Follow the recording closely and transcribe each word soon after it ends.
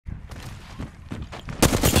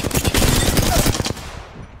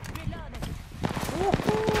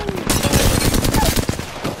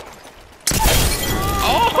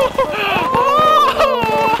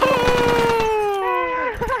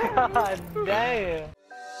Damn.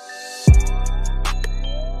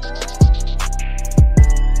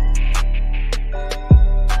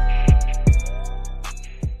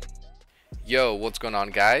 Yo, what's going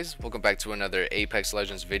on, guys? Welcome back to another Apex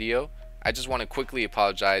Legends video. I just want to quickly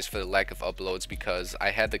apologize for the lack of uploads because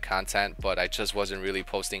I had the content, but I just wasn't really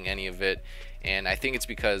posting any of it. And I think it's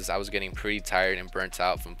because I was getting pretty tired and burnt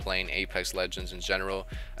out from playing Apex Legends in general,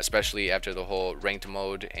 especially after the whole ranked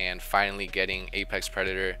mode and finally getting Apex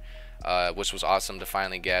Predator, which was awesome to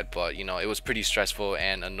finally get, but you know, it was pretty stressful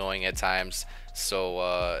and annoying at times.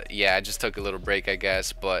 So yeah, I just took a little break, I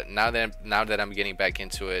guess. But now that I'm getting back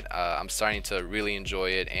into it, I'm starting to really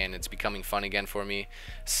enjoy it, and it's becoming fun again for me.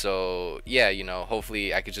 So yeah, you know,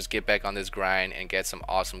 hopefully I could just get back on this grind and get some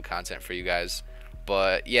awesome content for you guys.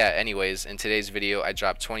 But yeah, anyways, in today's video I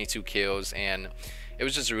dropped 22 kills, and it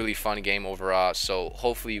was just a really fun game overall. So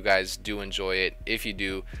hopefully you guys do enjoy it. If you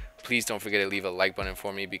do, please don't forget to leave a like button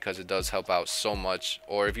for me because it does help out so much.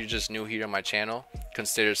 Or if you're just new here on my channel,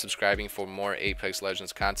 consider subscribing for more Apex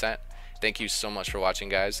Legends content. Thank you so much for watching,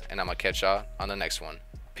 guys, and I'm gonna catch y'all on the next one.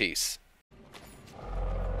 Peace.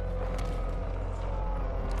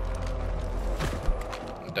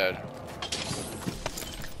 I'm dead.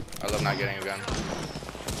 I love not getting a gun.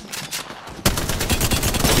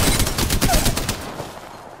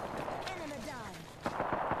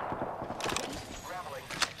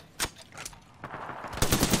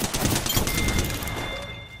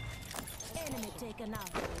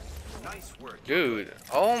 Nice work. Dude,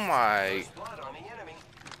 oh my.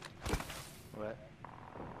 What?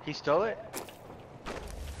 He stole it?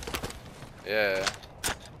 Yeah.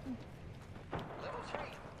 Level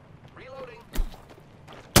 3. Reloading.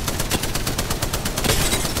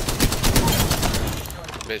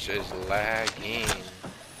 Bitch is lagging.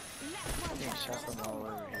 Getting shot from all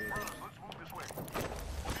over here.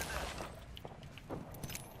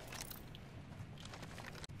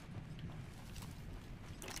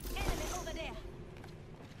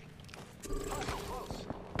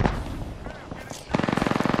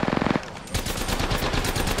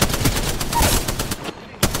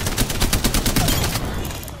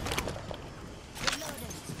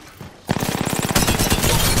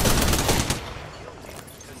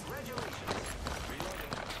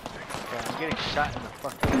 I'm getting shot in the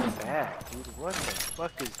fucking back, dude. What the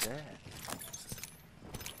fuck is that?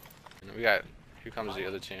 We got. Here comes the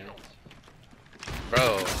other team. Bro.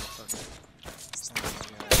 Oh my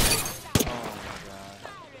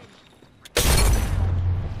god.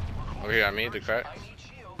 Over here on me, the crack.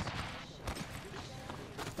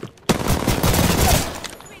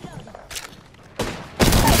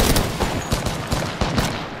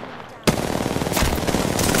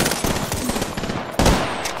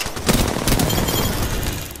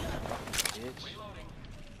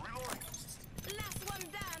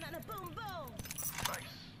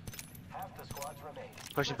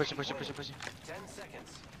 Pushing. 10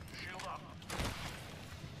 seconds. Shield up.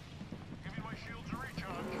 Give me my shield to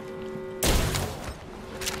recharge.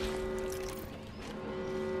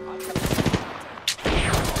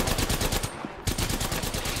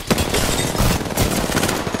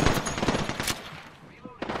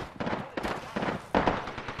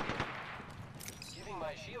 Giving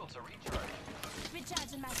my shield to recharge.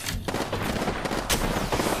 Recharging my shield.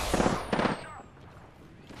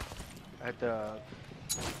 I had the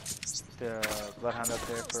bloodhound up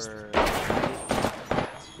there for.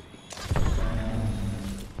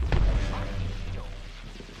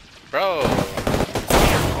 Bro.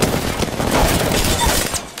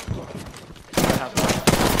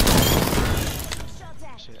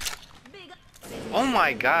 Shit. Oh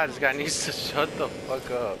my god, this guy needs to shut the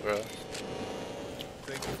fuck up, bro.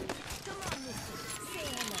 Thank you.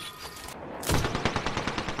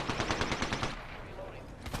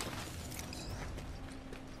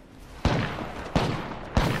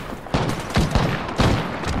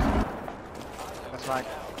 That's fine.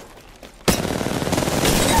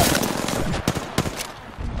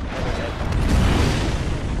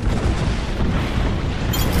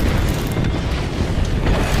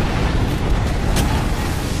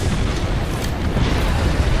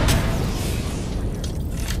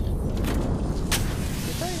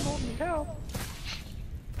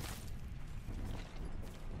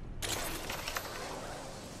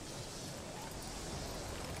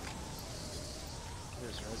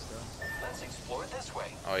 Let's explore this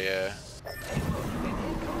way. Oh yeah.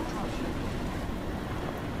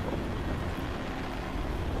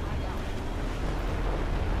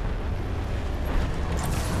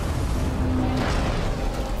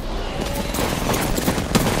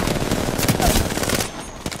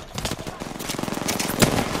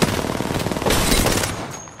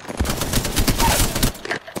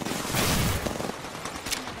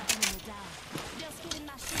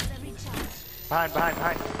 Behind. Behind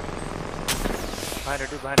her,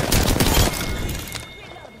 dude, behind her.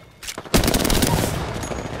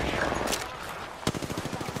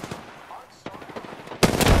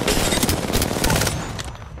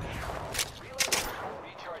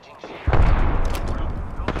 Recharging shield.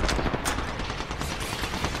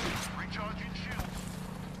 Recharging shields.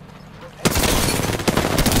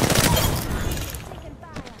 Taking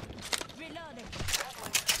fire. Reloading.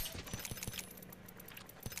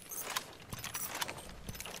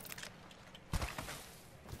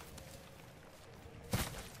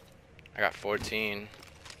 I got 14.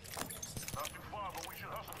 Not too far, but we should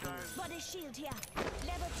hustle, guys. Body shield here.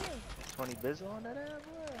 Level 2. 20 bizzle on that ass,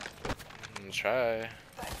 boy. Try.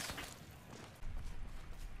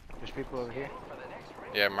 There's people over here.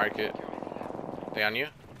 Yeah, mark it. They on you?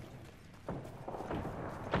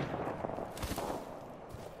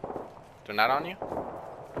 They're not on you?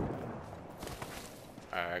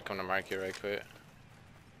 Alright, come to mark it right quick.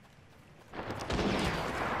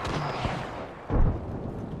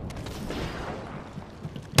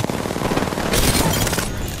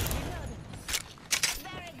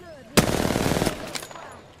 Very good.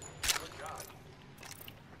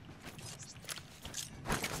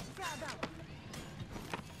 Bravo.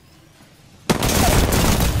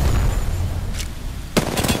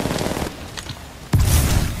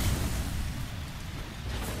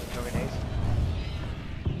 No grenades.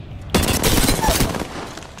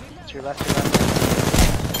 To your left.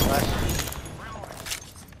 Left.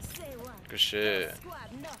 Say what? Good shit. Squad,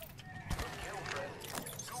 no.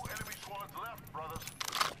 Two enemy squads left, brothers.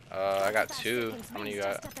 I got 5 2. seconds, How many you rings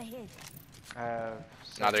got? just up ahead.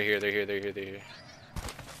 No, they're here. They're here. I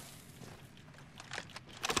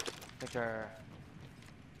think they're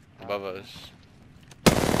Above us.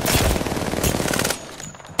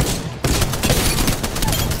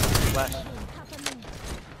 left. Half a minute.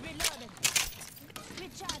 Reloading.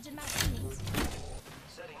 Recharging my shields.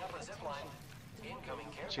 Setting up a zip line. Incoming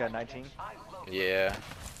care. She got 19. I love Yeah.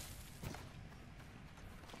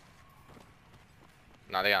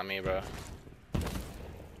 Nah, they on me, bro.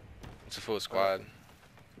 It's a full squad.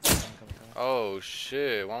 Oh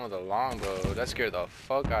shit, one with a longbow. That scared the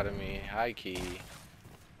fuck out of me. High key. Did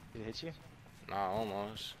it hit you? Nah,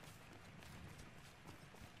 almost.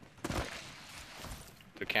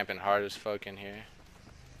 They're camping hard as fuck in here.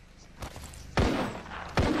 Are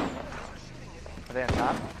they on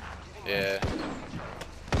top? Yeah.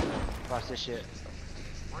 Watch this shit.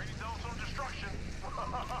 Bringing down some destruction.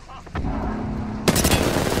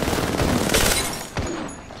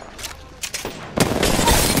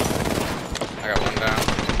 I got one down.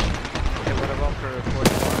 Hit one of them for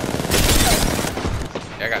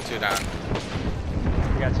 41. Yeah, I got 2 down.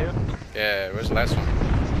 You got 2? Yeah, where's the last one?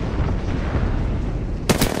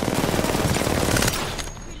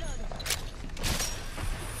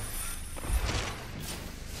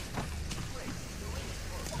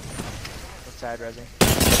 What side, Resi?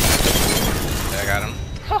 Yeah, I got him.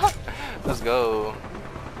 Let's go.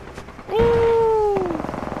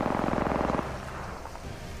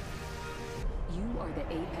 You are the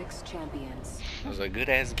Apex champions. That was a good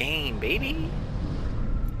ass game, baby.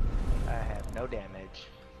 I have no damage.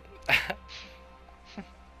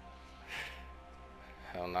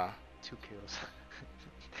 Hell nah. 2 kills.